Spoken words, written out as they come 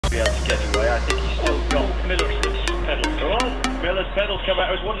be able to get away. I think he's still got Miller's pedals. Oh, Miller's pedals come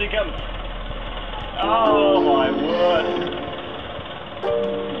out. What has he come? Oh my word!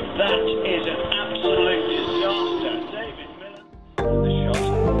 That is an absolute disaster. David Miller. The shot.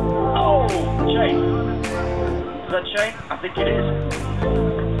 Oh, chain. Is that chain? I think it is.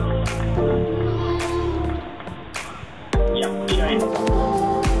 Yeah, chain.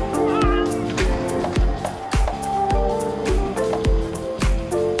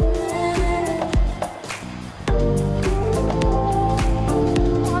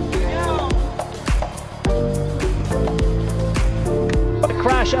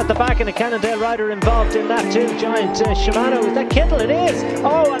 Crash at the back and a Cannondale rider involved in that too. Giant Shimano. Is that Kittel? It is.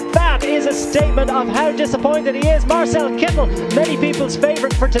 Oh, and that is a statement of how disappointed he is. Marcel Kittel, many people's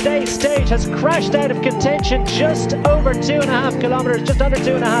favourite for today's stage, has crashed out of contention just over 2.5 kilometres, just under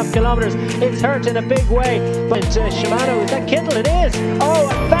 2.5 kilometres. It's hurt in a big way. But Shimano, is that Kittel? It is. Oh,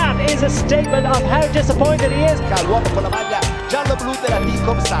 and that is a statement of how disappointed he is. L'uomo con la maglia giallo-blu della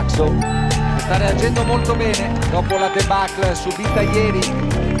Team Saxo. Sta reagendo molto bene dopo la debacle subita ieri.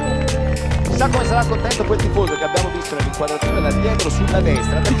 Chissà come sarà contento quel tifoso che abbiamo visto nell'inquadratura da dietro sulla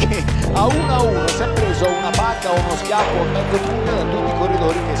destra, perché a 1-1 si è preso una pacca o uno schiaffo o mezzo pugno da tutti i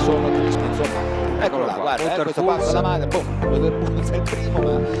corridori che sono di insomma. Eccolo là, guarda, questo qua con la mano, boh, è il primo,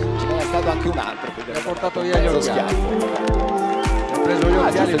 ma ce n'era stato anche un altro. Ha portato via gli occhiali. Ha preso gli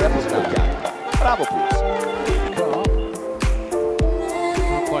occhiali e li ha portato. Bravo Pulse.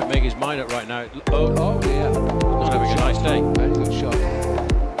 Make his mind up right now. Oh yeah, not having a nice day. Very good shot.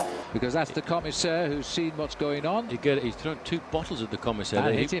 Because that's the commissaire who's seen what's going on. He's thrown 2 bottles at the commissaire.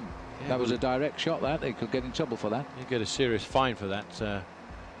 That hit him. Yeah, that was a direct shot. That they could get in trouble for that. You get a serious fine for that.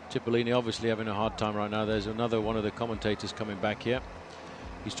 Cipollini obviously having a hard time right now. There's another one of the commentators coming back here.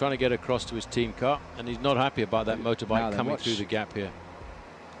 He's trying to get across to his team car, and he's not happy about that motorbike coming through the gap here.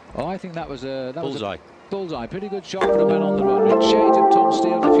 Oh, I think that was a bullseye. Bullseye, pretty good shot for a man on the run. It shades of Tom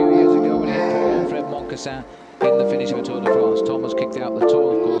Steele a few years ago when he hit Paul Fred Moncassin in the finish of a Tour de France. Tom was kicked out the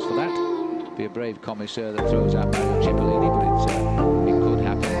Tour, of course, for that. Be a brave commissaire that throws out Mario Cipollini, but it could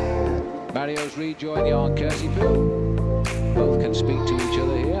happen. Mario's rejoined Jan Kersipil. Both can speak to each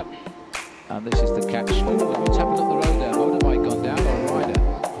other here. And this is the catch. Oh, what's happened up the road there? Motorbike gone down or a rider?